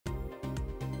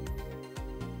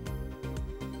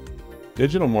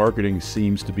Digital marketing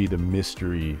seems to be the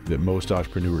mystery that most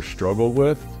entrepreneurs struggle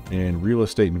with, and real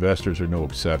estate investors are no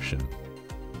exception.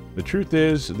 The truth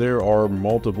is, there are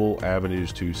multiple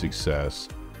avenues to success.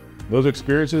 Those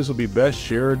experiences will be best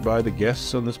shared by the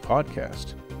guests on this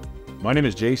podcast. My name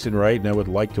is Jason Wright, and I would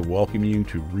like to welcome you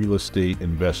to Real Estate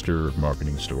Investor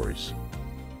Marketing Stories.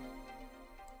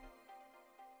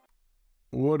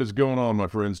 What is going on, my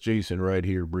friends? Jason Wright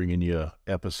here, bringing you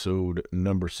episode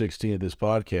number 16 of this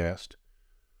podcast.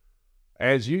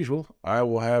 As usual, I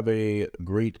will have a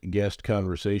great guest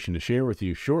conversation to share with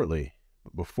you shortly.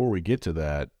 But before we get to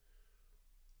that,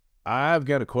 I've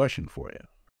got a question for you.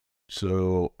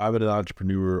 So I've been an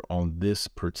entrepreneur on this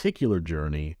particular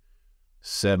journey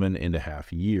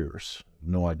 7.5 years.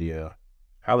 No idea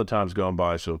how the time's gone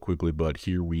by so quickly, but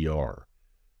here we are.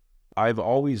 I've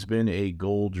always been a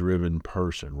goal-driven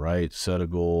person, right? Set a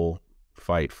goal,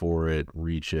 fight for it,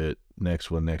 reach it,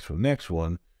 next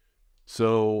one.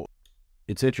 So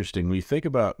it's interesting. When you think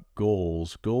about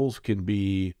goals can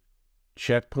be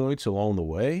checkpoints along the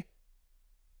way,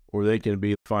 or they can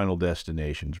be final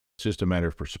destinations. It's just a matter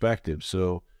of perspective.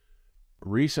 So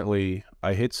recently,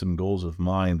 I hit some goals of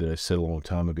mine that I set a long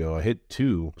time ago. I hit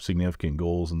 2 significant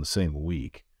goals in the same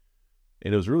week.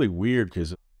 And it was really weird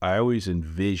because I always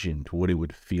envisioned what it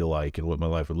would feel like and what my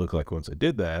life would look like once I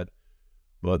did that.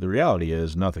 But the reality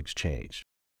is nothing's changed.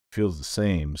 It feels the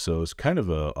same. So it's kind of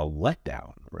a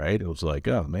letdown, right? It was like,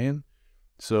 oh man.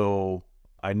 So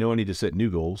I know I need to set new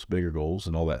goals, bigger goals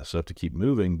and all that stuff to keep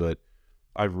moving. But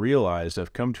I've realized,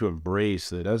 I've come to embrace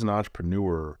that as an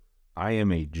entrepreneur, I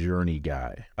am a journey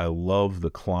guy. I love the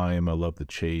climb. I love the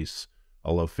chase.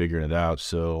 I love figuring it out.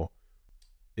 So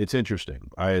it's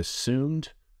interesting. I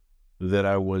assumed that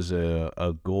I was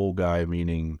a goal guy,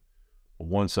 meaning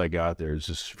once I got there, it's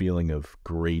this feeling of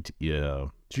great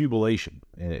jubilation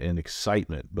and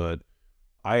excitement. But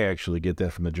I actually get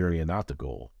that from the journey and not the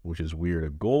goal, which is weird. A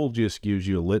goal just gives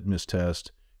you a litmus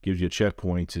test, gives you a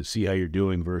checkpoint to see how you're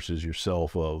doing versus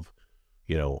yourself of,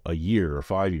 a year or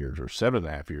 5 years or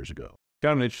 7.5 years ago.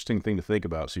 Kind of an interesting thing to think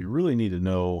about. So you really need to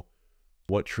know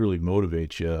what truly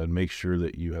motivates you and make sure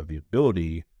that you have the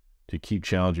ability to keep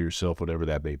challenging yourself, whatever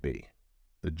that may be.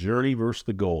 The journey versus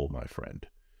the goal, my friend.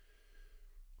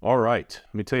 All right,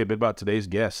 let me tell you a bit about today's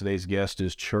guest. Today's guest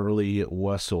is Charlie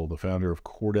Wessel, the founder of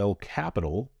Cordell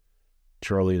Capital.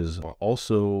 Charlie is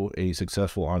also a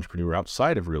successful entrepreneur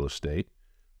outside of real estate.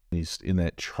 He's in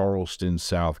that Charleston,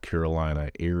 South Carolina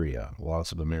area.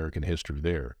 Lots of American history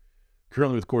there.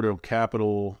 Currently with Cordell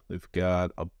Capital, they've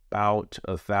got about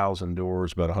 1,000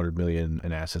 doors, about 100 million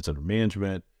in assets under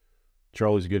management.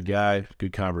 Charlie's a good guy,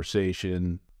 good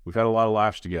conversation. We've had a lot of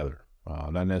laughs together.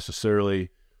 Not necessarily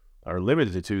are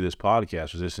limited to this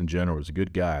podcast, just in general. He's a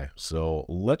good guy. So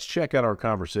let's check out our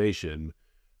conversation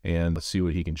and let's see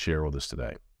what he can share with us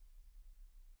today.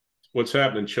 What's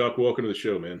happening, Chuck? Welcome to the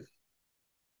show, man.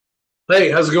 Hey,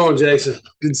 how's it going, Jason?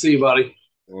 Good to see you, buddy.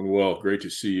 Doing well. Great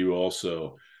to see you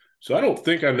also. So I don't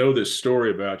think I know this story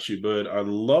about you, but I'd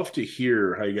love to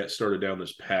hear how you got started down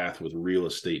this path with real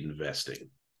estate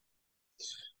investing.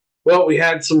 Well, we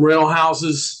had some rental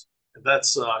houses. That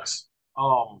sucks.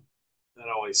 That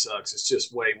always sucks. It's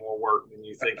just way more work than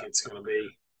you think it's going to be.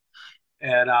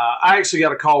 And I actually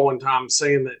got a call one time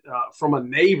saying that from a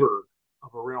neighbor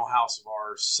of a rental house of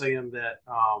ours saying that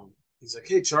he's like,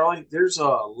 hey, Charlie, there's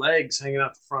legs hanging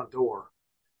out the front door.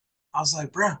 I was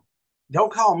like, bro,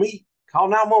 don't call me. Call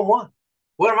 911.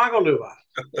 What am I going to do about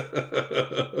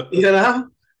it?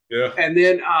 Yeah. And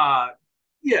then,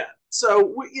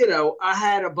 So, I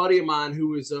had a buddy of mine who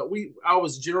was, I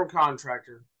was a general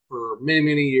contractor for many,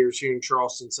 many years here in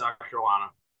Charleston, South Carolina.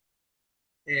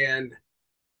 And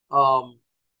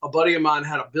a buddy of mine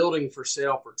had a building for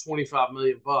sale for $25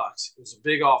 million. It was a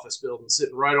big office building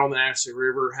sitting right on the Ashley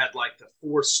River, had like the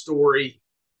 4-story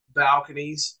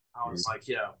balconies. I was like,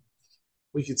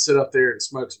 we could sit up there and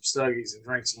smoke some Stuggies and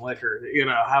drink some liquor,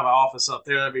 have an office up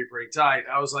there. That'd be pretty tight.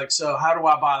 I was like, so how do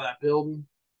I buy that building,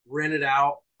 rent it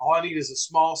out? All I need is a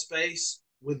small space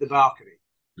with the balcony.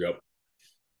 Yep.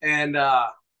 And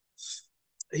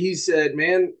he said,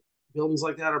 man, buildings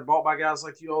like that are bought by guys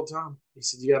like you all the time. He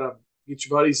said, you got to get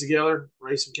your buddies together,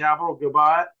 raise some capital, go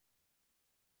buy it,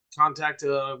 contact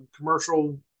a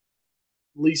commercial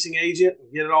leasing agent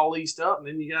and get it all leased up, and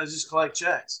then you guys just collect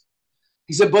checks.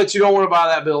 He said, but you don't want to buy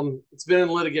that building. It's been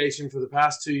in litigation for the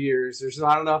past 2 years. There's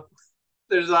not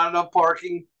enough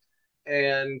parking.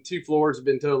 And 2 floors have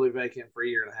been totally vacant for 1.5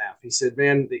 years. He said,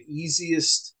 man, the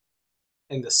easiest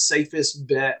and the safest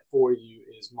bet for you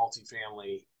is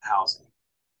multifamily housing.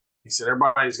 He said,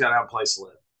 everybody's got to have a place to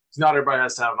live. Not everybody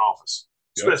has to have an office,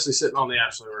 especially sitting on the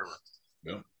Ashley River.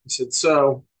 Yep. He said,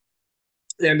 so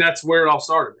And that's where it all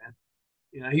started, man.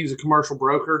 You know, he was a commercial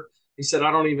broker. He said,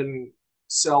 I don't even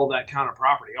sell that kind of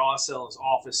property. All I sell is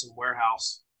office and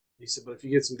warehouse. He said, but if you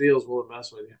get some deals, we'll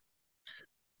invest with you.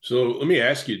 So let me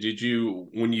ask you, did you,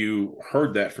 when you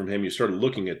heard that from him, you started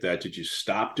looking at that, did you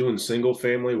stop doing single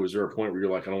family? Was there a point where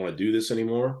you're like, I don't want to do this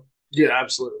anymore? Yeah,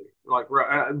 absolutely. Like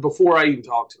before I even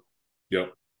talked to him,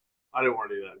 Yep. I didn't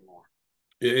want to do that anymore.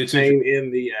 It's Pain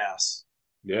in the ass.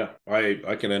 Yeah,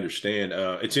 I can understand.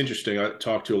 It's interesting. I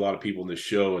talk to a lot of people in this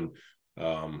show, and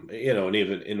and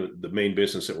even in the main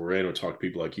business that we're in, we talk to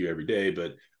people like you every day.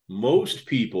 But most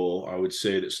people, I would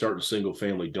say, that start in single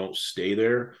family don't stay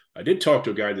there. I did talk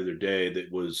to a guy the other day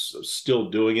that was still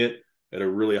doing it at a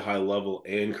really high level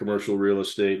and commercial real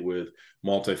estate with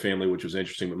multifamily, which was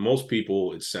interesting. But most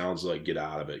people, it sounds like, get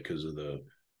out of it because of the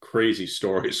crazy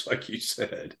stories, like you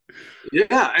said.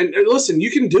 Yeah, and listen,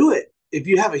 you can do it if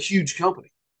you have a huge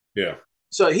company. Yeah.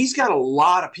 So he's got a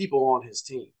lot of people on his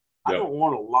team. I Yep. don't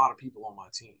want a lot of people on my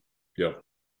team. Yep.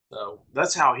 So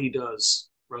that's how he does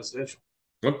residential.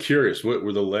 I'm curious, what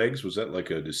were the legs? Was that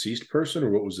like a deceased person, or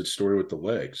what was the story with the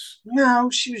legs? No,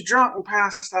 she was drunk and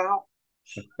passed out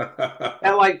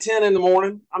at like 10 in the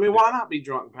morning. I mean, why not be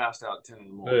drunk and passed out at 10 in the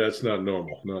Hey, morning? that's not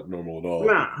normal. Not normal at all.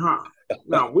 Nah, huh?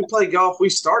 No, we play golf. We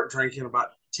start drinking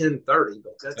about 10:30,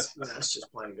 but that's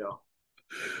just playing golf.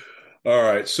 All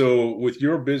right. So with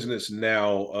your business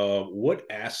now, what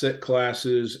asset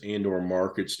classes and or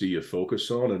markets do you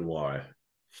focus on, and why?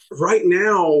 Right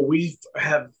now, we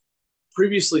have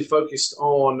previously focused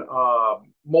on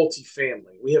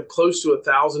multifamily. We have close to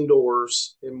 1,000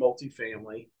 doors in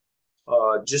multifamily,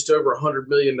 just over $100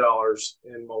 million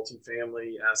in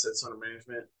multifamily assets under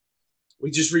management.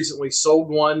 We just recently sold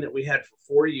one that we had for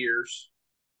 4 years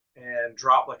and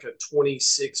dropped like a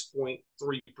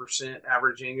 26.3%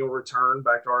 average annual return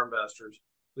back to our investors.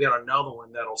 We got another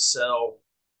one that'll sell,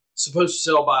 supposed to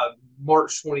sell by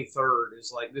March 23rd.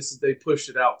 Is like this is they pushed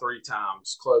it out 3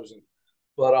 times closing,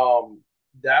 but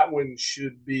that one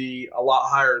should be a lot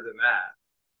higher than that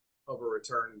of a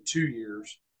return in 2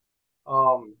 years.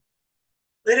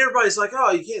 Then everybody's like, "Oh,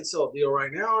 you can't sell a deal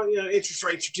right now. You know, interest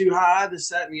rates are too high. This,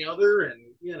 that, and the other."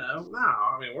 And no.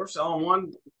 I mean, we're selling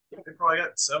one. They probably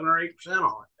got 7 or 8%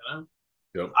 on it.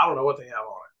 Yep. I don't know what they have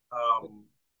on it,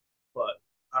 but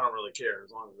I don't really care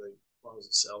as long as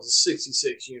it sells. It's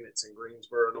 66 units in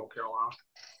Greensboro, North Carolina.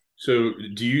 So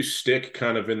do you stick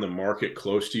kind of in the market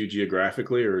close to you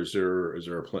geographically, or is there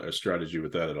a strategy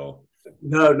with that at all?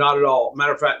 No, not at all.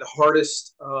 Matter of fact, the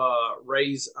hardest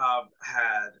raise I've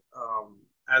had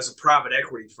as a private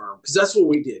equity firm, because that's what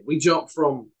we did. We jumped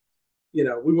from,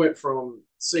 we went from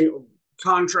single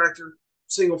contractor,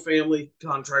 single family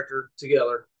contractor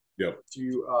together. Yep.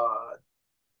 To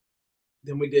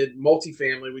then we did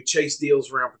multifamily. We chased deals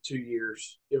around for 2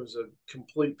 years. It was a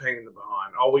complete pain in the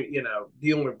behind.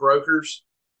 Dealing with brokers.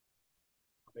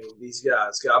 I mean, these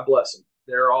guys, God bless them.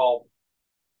 They're all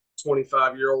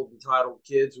 25-year-old entitled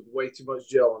kids with way too much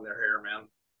gel in their hair, man.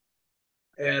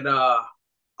 And I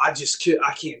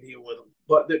can't deal with them.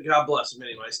 But God bless them,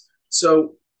 anyways.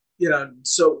 So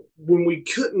when we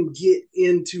couldn't get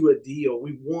into a deal,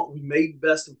 we made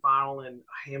best and final in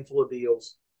a handful of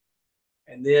deals,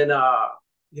 and then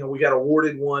we got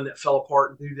awarded one that fell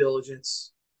apart in due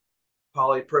diligence,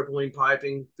 polypropylene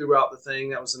piping throughout the thing.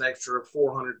 That was an extra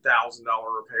 $400,000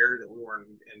 repair that we weren't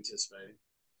anticipating.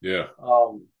 Yeah.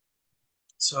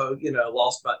 So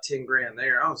lost about 10 grand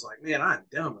there. I was like, man, I'm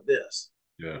done with this.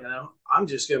 Yeah. I'm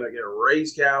just gonna get a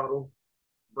raise capital,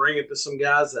 bring it to some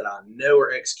guys that I know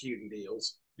are executing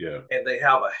deals. Yeah. And they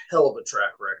have a hell of a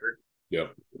track record. Yeah.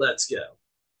 Let's go.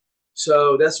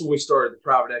 So that's when we started the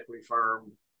private equity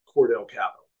firm, Cordell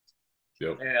Capital.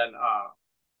 Yep. And I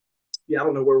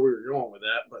don't know where we were going with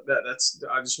that, but that's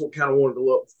I just kind of wanted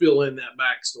to fill in that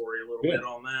backstory a little bit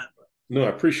on that. But. No, I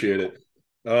appreciate it.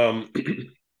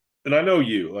 And I know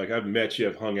you, like I've met you,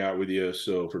 I've hung out with you.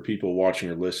 So for people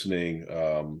watching or listening,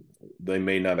 they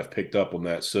may not have picked up on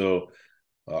that. So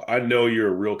I know you're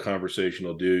a real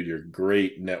conversational dude. You're a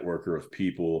great networker of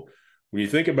people. When you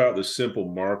think about the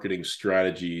simple marketing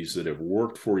strategies that have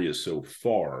worked for you so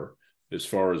far, as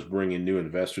far as bringing new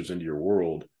investors into your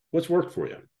world, what's worked for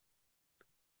you?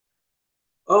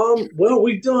 Well,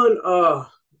 we've done,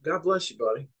 God bless you,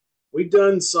 buddy. We've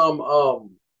done some,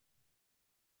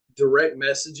 direct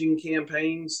messaging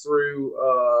campaigns through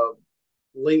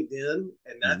LinkedIn,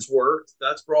 and that's worked.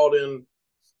 That's brought in,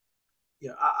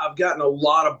 I've gotten a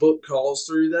lot of book calls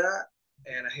through that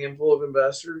and a handful of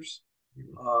investors.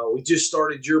 We just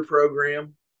started your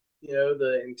program,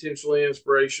 the intentionally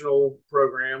inspirational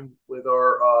program with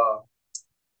our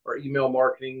email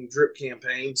marketing drip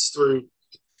campaigns through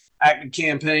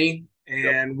ActiveCampaign.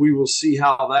 and we will see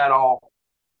how that all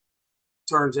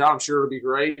turns out. I'm sure it'll be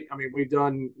great. I mean, we've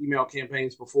done email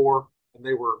campaigns before, and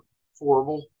they were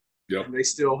horrible, and they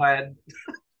still had,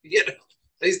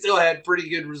 they still had pretty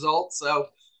good results. So,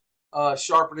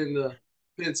 sharpening the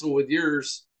pencil with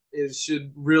yours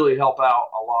should really help out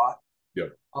a lot.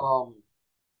 Yep. I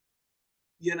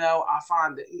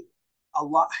find a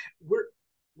lot.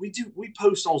 We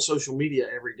post on social media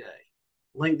every day,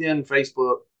 LinkedIn,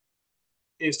 Facebook,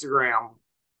 Instagram,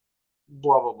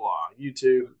 blah blah blah,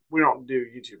 YouTube. We don't do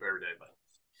YouTube every day, but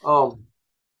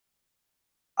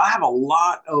I have a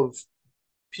lot of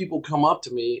people come up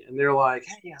to me and they're like,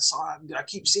 "Hey, I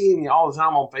keep seeing you all the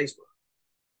time on Facebook."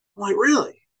 I'm like,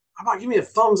 "Really? How about give me a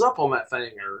thumbs up on that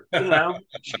thing, or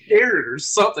share it or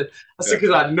something?" I said,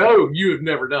 "Because I know you have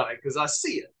never done it, because I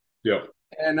see it." Yep.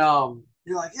 And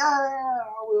you're like, yeah,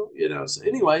 I will. So,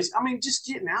 anyways, I mean, just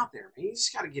getting out there, man. You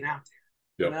just got to get out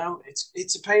there. Yep.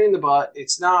 It's a pain in the butt.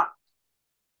 It's not.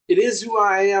 It is who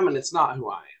I am, and it's not who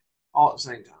I am, all at the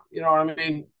same time. You know what I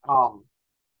mean?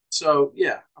 So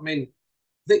yeah, I mean,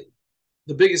 I think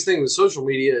the biggest thing with social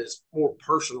media is more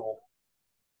personal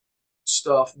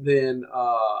stuff than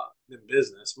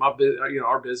business.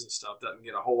 Our business stuff doesn't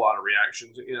get a whole lot of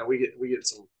reactions. We get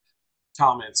some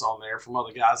comments on there from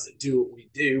other guys that do what we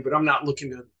do, but I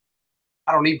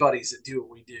don't need buddies that do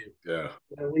what we do. Yeah.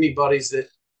 We need buddies that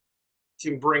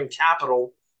can bring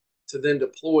capital to then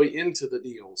deploy into the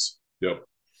deals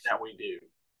that we do.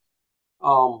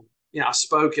 I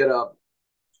spoke at a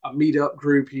meetup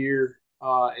group here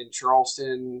in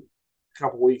Charleston a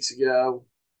couple weeks ago.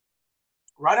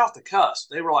 Right off the cusp,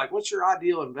 they were like, "What's your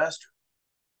ideal investor?"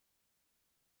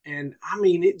 And I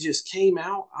mean, it just came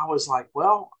out. I was like,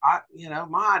 "Well,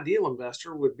 my ideal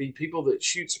investor would be people that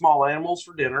shoot small animals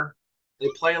for dinner. They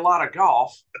play a lot of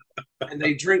golf, and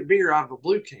they drink beer out of a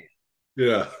blue can."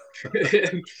 Yeah.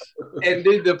 and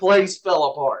dude, the place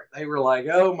fell apart. They were like,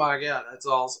 "Oh my God, that's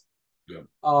awesome." Yeah.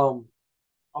 Although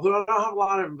I don't have a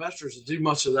lot of investors that do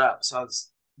much of that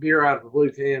besides beer out of a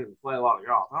blue can and play a lot of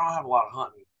golf. I don't have a lot of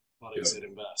hunting buddies that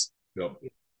invest. Yep.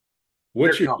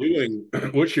 What you're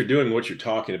doing, what you're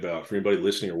talking about, for anybody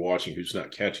listening or watching who's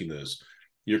not catching this,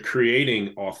 you're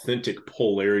creating authentic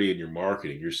polarity in your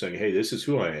marketing. You're saying, "Hey, this is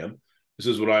who I am. This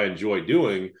is what I enjoy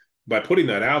doing." By putting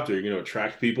that out there, you're going to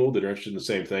attract people that are interested in the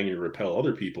same thing and repel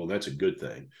other people, and that's a good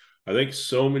thing. I think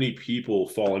so many people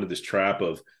fall into this trap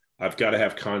of, I've got to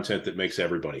have content that makes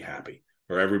everybody happy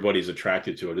or everybody's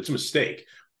attracted to it. It's a mistake.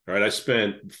 All right. I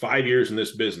spent 5 years in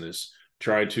this business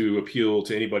trying to appeal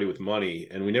to anybody with money,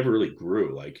 and we never really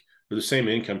grew. Like, for the same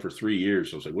income for 3 years.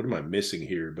 So I was like, what am I missing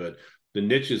here? But the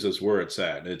niches is where it's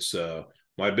at. And it's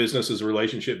my business is a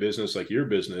relationship business like your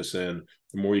business. And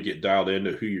the more you get dialed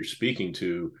into who you're speaking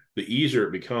to, the easier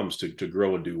it becomes to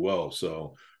grow and do well.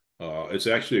 So it's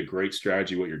actually a great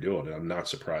strategy what you're doing. And I'm not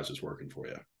surprised it's working for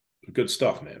you. Good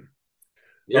stuff, man.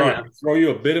 Yeah, all right, I'll throw you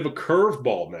a bit of a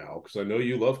curveball now, because I know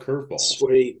you love curveballs.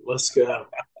 Sweet. Let's go.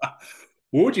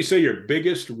 What would you say your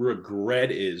biggest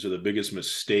regret is, or the biggest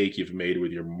mistake you've made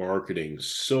with your marketing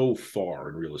so far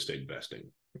in real estate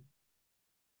investing?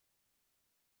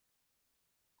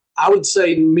 I would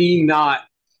say me not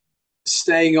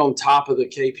staying on top of the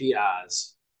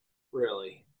KPIs,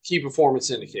 really, key performance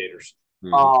indicators.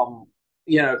 Mm-hmm.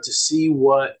 To see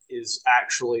what is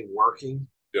actually working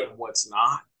and what's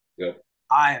not. Yep.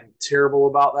 I am terrible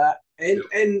about that.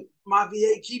 And my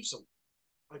VA keeps them.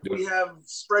 Like, we have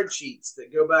spreadsheets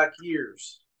that go back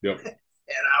years. Yep. And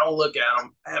I don't look at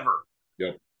them ever.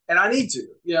 Yep. And I need to.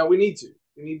 Yeah, we need to.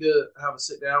 We need to have a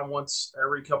sit down once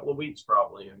every couple of weeks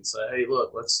probably and say, "Hey,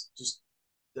 look, let's just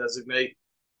designate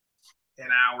an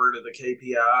hour to the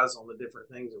KPIs on the different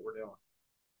things that we're doing."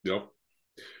 Yep.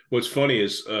 What's funny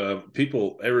is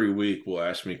people every week will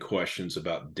ask me questions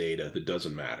about data that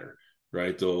doesn't matter,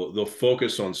 right? They'll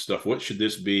focus on stuff. What should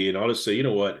this be? And I'll just say, you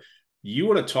know what? You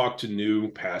want to talk to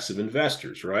new passive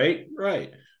investors, right?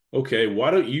 Right. Okay.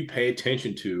 Why don't you pay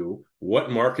attention to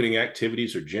what marketing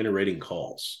activities are generating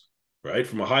calls, right?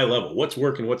 From a high level, what's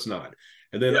working, what's not.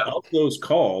 And then of those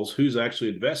calls, who's actually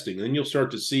investing? And then you'll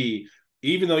start to see,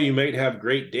 even though you might have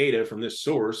great data from this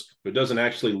source, but it doesn't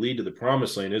actually lead to the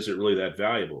promised land, is it really that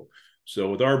valuable? So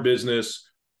with our business,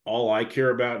 all I care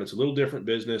about, and it's a little different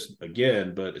business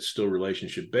again, but it's still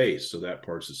relationship based. So that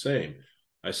part's the same.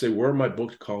 I say, where are my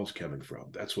booked calls coming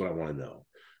from? That's what I want to know,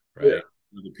 right? Yeah.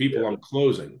 The people I'm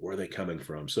closing, where are they coming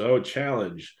from? So I would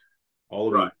challenge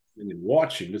all of you in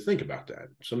watching to think about that.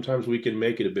 Sometimes we can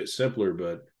make it a bit simpler,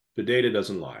 but the data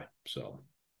doesn't lie. So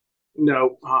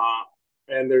no,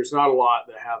 and there's not a lot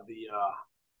that have the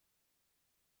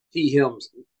he/him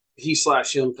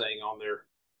thing on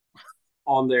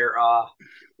on their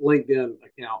LinkedIn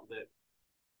account that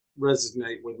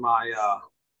resonate with my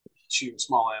shooting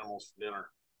small animals for dinner.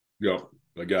 Yeah,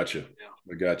 I got you.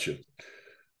 Yeah. I got you.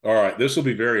 All right, this will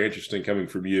be very interesting coming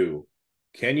from you.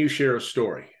 Can you share a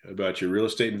story about your real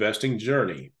estate investing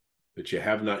journey that you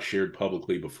have not shared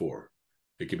publicly before?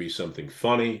 It could be something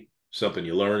funny, something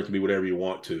you learn. It can be whatever you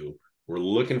want to. We're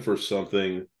looking for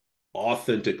something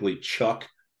authentically Chuck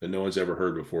that no one's ever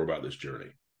heard before about this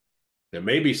journey. It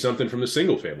may be something from the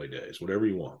single family days, whatever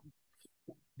you want.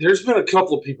 There's been a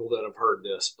couple of people that have heard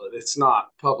this, but it's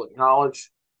not public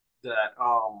knowledge that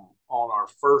on our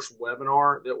first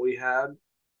webinar that we had,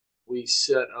 we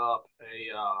set up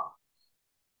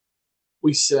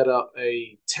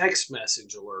a text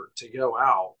message alert to go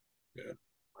out. Yeah.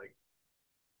 Like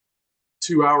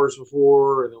 2 hours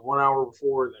before, and then 1 hour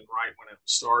before, and then right when it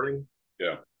was starting.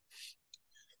 Yeah.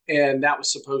 And that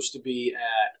was supposed to be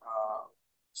at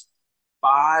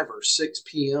 5 or 6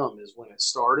 p.m. is when it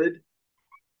started.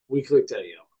 We clicked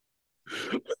AM.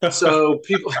 So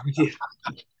people, yeah.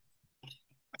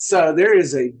 So there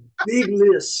is a big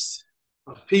list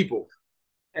of people.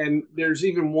 And there's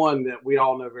even one that we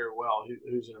all know very well,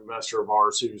 who's an investor of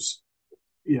ours, who's,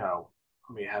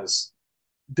 has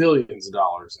billions of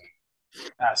dollars in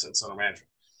assets under management.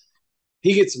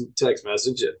 He gets a text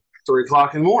message at 3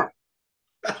 o'clock in the morning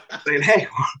saying, "Hey,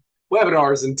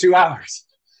 webinars in 2 hours."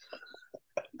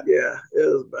 Yeah, it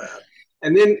was bad.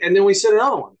 And then we set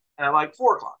another one at like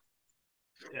 4 o'clock,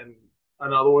 and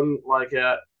another one like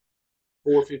at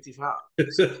 4:55.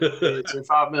 It's in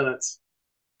 5 minutes.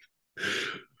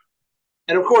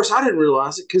 And of course, I didn't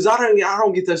realize it because I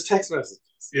don't get those text messages.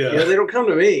 Yeah, they don't come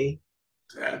to me.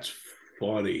 That's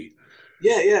funny.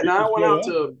 Yeah. Now I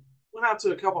went out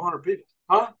to a couple hundred people.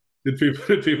 Huh? Did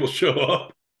people show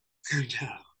up? No,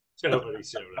 nobody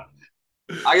showed up.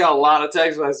 I got a lot of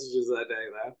text messages that day,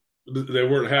 though. They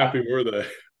weren't happy, were they?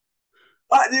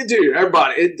 Dude,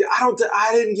 everybody. I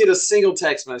didn't get a single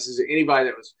text message to anybody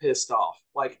that was pissed off.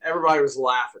 Like, everybody was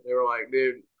laughing. They were like,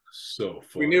 "Dude, so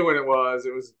funny." We knew when it was.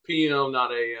 It was PM,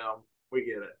 not AM. We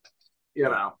get it.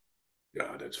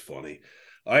 God, that's funny.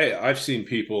 I've seen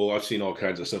all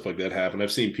kinds of stuff like that happen.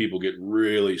 I've seen people get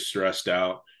really stressed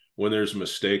out when there's a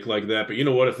mistake like that. But you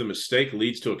know what? If the mistake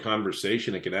leads to a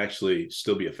conversation, it can actually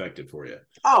still be effective for you.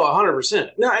 Oh,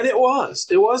 100%. No, and it was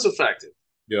effective.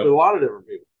 Yeah, with a lot of different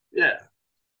people. Yeah.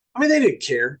 I mean, they didn't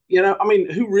care.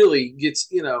 Who really gets,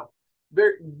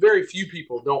 very, very few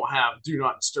people don't have do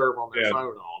not disturb on their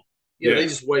phone on. They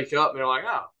just wake up and they're like,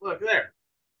 "Oh, look there.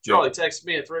 Charlie texted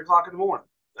me at 3 o'clock in the morning."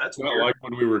 That's not weird. like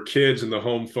when we were kids and the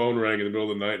home phone rang in the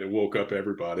middle of the night and it woke up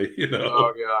everybody,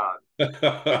 Oh,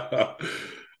 God.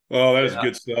 Oh, that's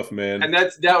good stuff, man. And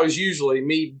that was usually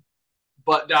me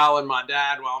butt dialing my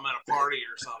dad while I'm at a party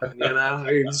or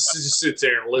something, He just sits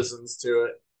there and listens to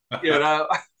it,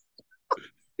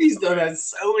 He's done that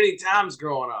so many times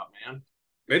growing up, man.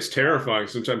 It's terrifying.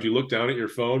 Sometimes you look down at your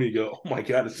phone, you go, "Oh my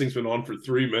God, this thing's been on for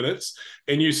 3 minutes."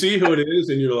 And you see who it is,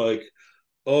 and you're like,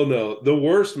 "Oh no." The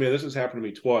worst, man, this has happened to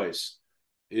me twice,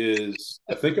 is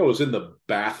I think I was in the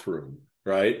bathroom,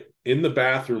 right? In the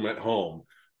bathroom at home.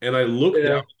 And I looked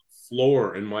down at the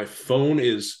floor and my phone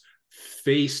is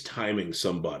FaceTiming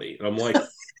somebody. And I'm like,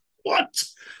 "What?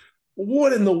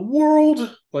 What in the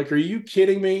world? Like, are you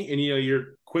kidding me?" And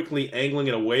you're quickly angling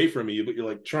it away from you, but you're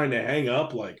like trying to hang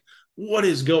up, like, what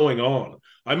is going on?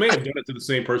 I may have done it to the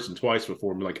same person twice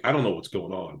before. I'm like, I don't know what's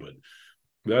going on, but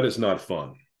that is not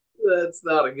fun. That's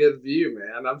not a good view,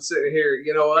 man. I'm sitting here,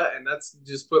 you know what? And that's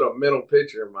just put a mental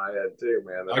picture in my head too,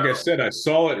 man. Like I said, I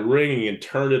saw it ringing and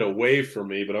turned it away from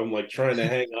me, but I'm like trying to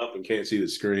hang up and can't see the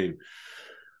screen.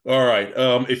 All right.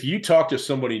 If you talk to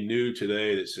somebody new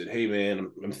today that said, "Hey,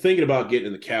 man, I'm thinking about getting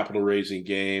in the capital raising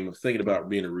game. I'm thinking about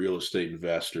being a real estate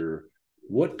investor,"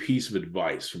 what piece of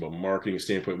advice from a marketing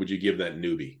standpoint would you give that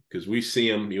newbie? Because we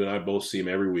see them, you and I both see them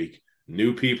every week.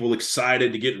 New people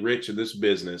excited to get rich in this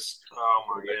business. Oh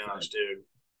my gosh, dude.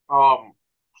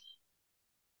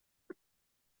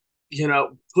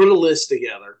 Put a list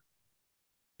together.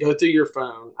 Go through your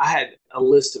phone. I had a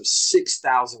list of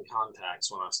 6,000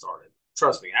 contacts when I started.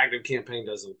 Trust me, ActiveCampaign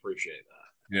doesn't appreciate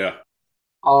that. Yeah.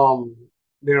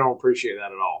 They don't appreciate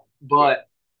that at all. But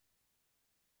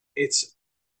it's,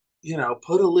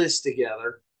 put a list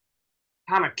together,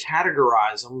 kind of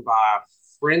categorize them by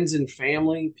friends and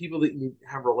family, people that you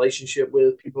have a relationship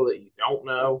with, people that you don't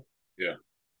know. Yeah.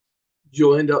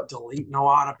 You'll end up deleting a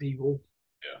lot of people.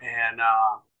 Yeah.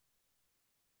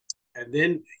 And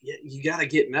then you got to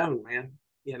get known, man.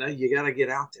 You got to get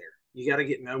out there. You got to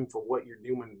get known for what you're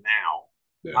doing now,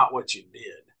 not what you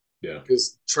did. Yeah.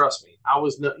 Because trust me, I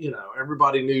was,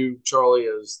 everybody knew Charlie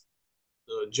as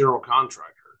the general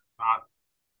contractor, not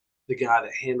the guy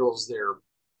that handles their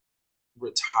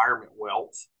retirement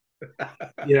wealth.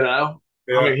 You know,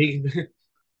 Yeah. I mean,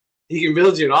 he can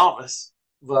build you an office,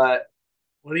 but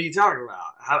what are you talking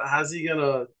about? How's he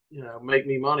gonna, make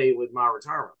me money with my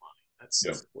retirement money? That's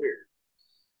weird.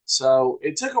 So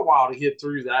it took a while to get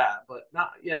through that, but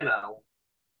not,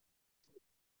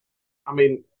 I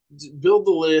mean, build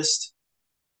the list.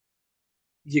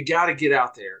 You got to get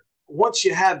out there. Once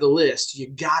you have the list, you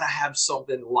got to have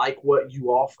something like what you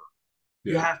offer.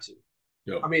 You have to.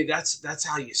 Yep. I mean, that's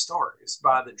how you start. It's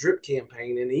by the drip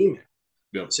campaign and email.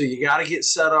 Yep. So you got to get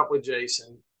set up with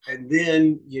Jason, and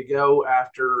then you go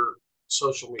after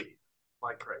social media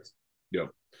like crazy. Yep.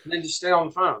 And then just stay on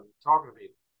the phone talking to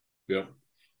people. Yep.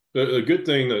 The good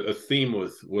thing, a theme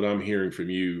with what I'm hearing from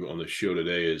you on the show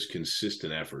today is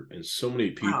consistent effort. And so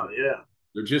many people,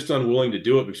 they're just unwilling to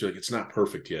do it because it's not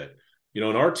perfect yet. In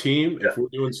our team, if we're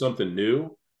doing something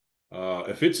new,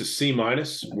 if it's a C-,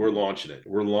 we're launching it.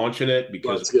 We're launching it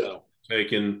because we're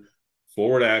taking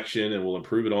forward action and we'll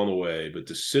improve it on the way. But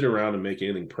to sit around and make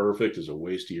anything perfect is a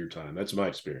waste of your time. That's my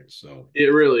experience. So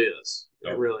it really is.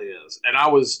 It really is. And I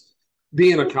was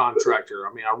being a contractor.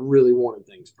 I mean, I really wanted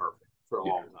things perfect for a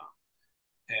long time.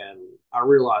 And I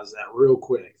realized that real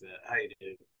quick that, hey,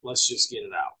 dude, let's just get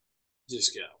it out.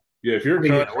 Just go. Yeah, if you're a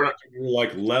contractor, you're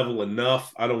like level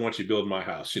enough, I don't want you building my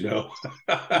house, Yeah.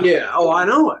 Oh, I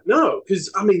know it. No, because,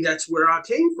 I mean, that's where I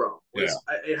came from.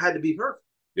 It had to be perfect.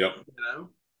 Yep.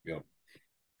 Yep.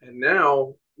 And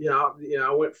now,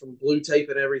 I went from blue tape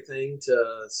and everything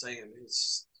to saying,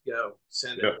 let's go,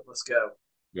 send it, let's go.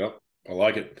 Yep. I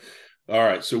like it. All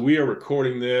right, so we are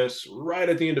recording this right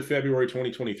at the end of February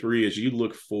 2023. As you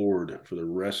look forward for the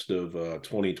rest of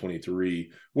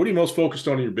 2023, what are you most focused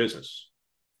on in your business?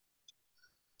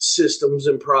 Systems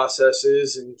and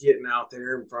processes and getting out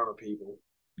there in front of people.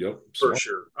 Yep. For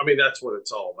sure. I mean, that's what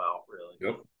it's all about, really.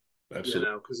 Yep.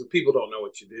 Absolutely. Because if people don't know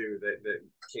what you do, they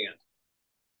can't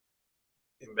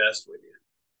invest with you.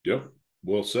 Yep.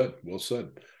 Well said. Well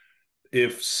said.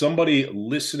 If somebody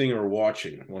listening or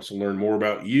watching wants to learn more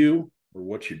about you or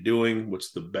what you're doing,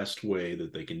 what's the best way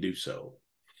that they can do so?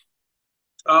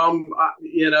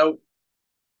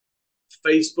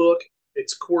 Facebook,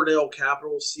 it's Cordell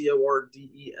Capital,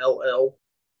 Cordell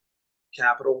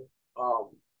Capital.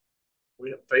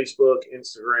 We have Facebook,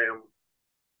 Instagram,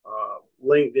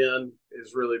 LinkedIn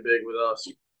is really big with us.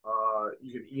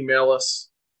 You can email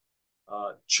us,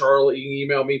 Charlie. You can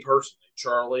email me personally,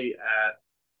 Charlie at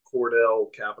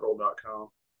CordellCapital.com,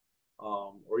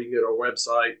 or you can go to our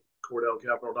website,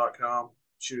 CordellCapital.com.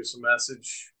 Shoot us a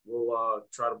message. We'll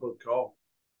try to book a call.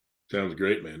 Sounds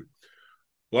great, man.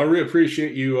 Well, I really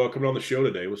appreciate you coming on the show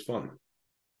today. It was fun.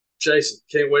 Jason,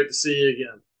 can't wait to see you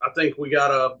again. I think we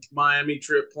got a Miami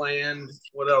trip planned.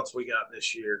 What else we got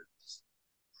this year?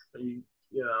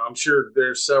 I'm sure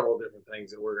there's several different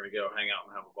things that we're going to go hang out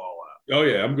and have a ball at. Oh,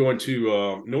 yeah. I'm going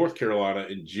to North Carolina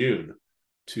in June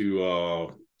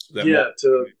to to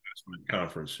investment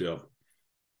conference. Yeah.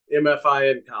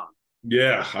 MFIN Con.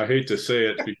 Yeah, I hate to say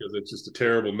it because it's just a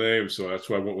terrible name, so that's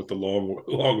why I went with the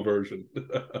long version.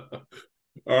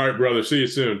 All right, brother. See you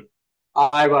soon.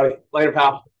 All right, buddy. Later,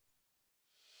 pal.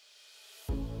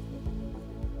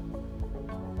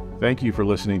 Thank you for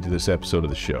listening to this episode of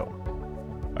the show.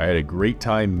 I had a great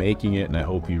time making it, and I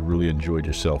hope you really enjoyed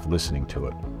yourself listening to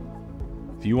it.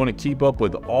 If you want to keep up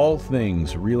with all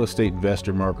things Real Estate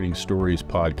Investor Marketing Stories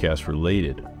podcast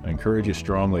related, I encourage you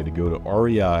strongly to go to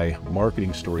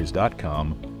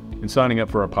reimarketingstories.com and signing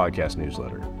up for our podcast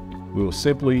newsletter. We will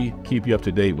simply keep you up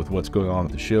to date with what's going on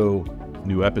at the show,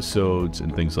 new episodes,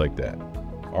 and things like that.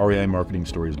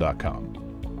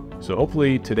 reimarketingstories.com. So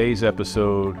hopefully today's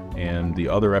episode and the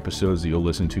other episodes that you'll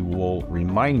listen to will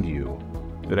remind you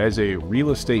that as a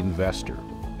real estate investor,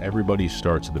 everybody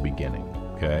starts at the beginning,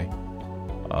 okay?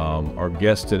 Our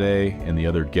guest today and the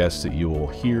other guests that you will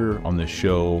hear on the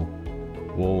show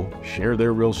will share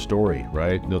their real story,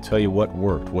 right? They'll tell you what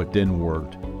worked, what didn't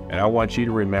work. And I want you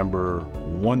to remember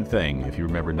one thing, if you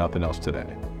remember nothing else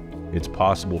today. It's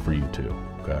possible for you too,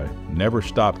 okay? Never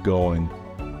stop going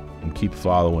and keep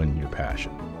following your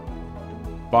passion.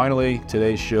 Finally,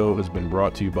 today's show has been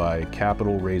brought to you by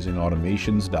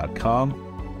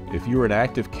capitalraisingautomations.com. If you're an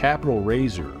active capital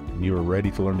raiser and you are ready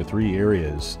to learn the 3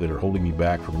 areas that are holding you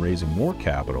back from raising more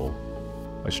capital,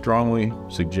 I strongly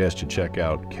suggest you check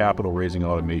out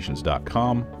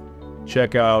capitalraisingautomations.com.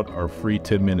 Check out our free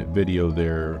 10-minute video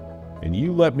there, and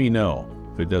you let me know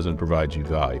if it doesn't provide you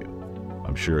value.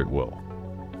 I'm sure it will.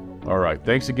 All right,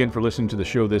 thanks again for listening to the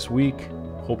show this week.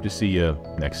 Hope to see you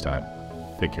next time.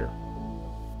 Take care.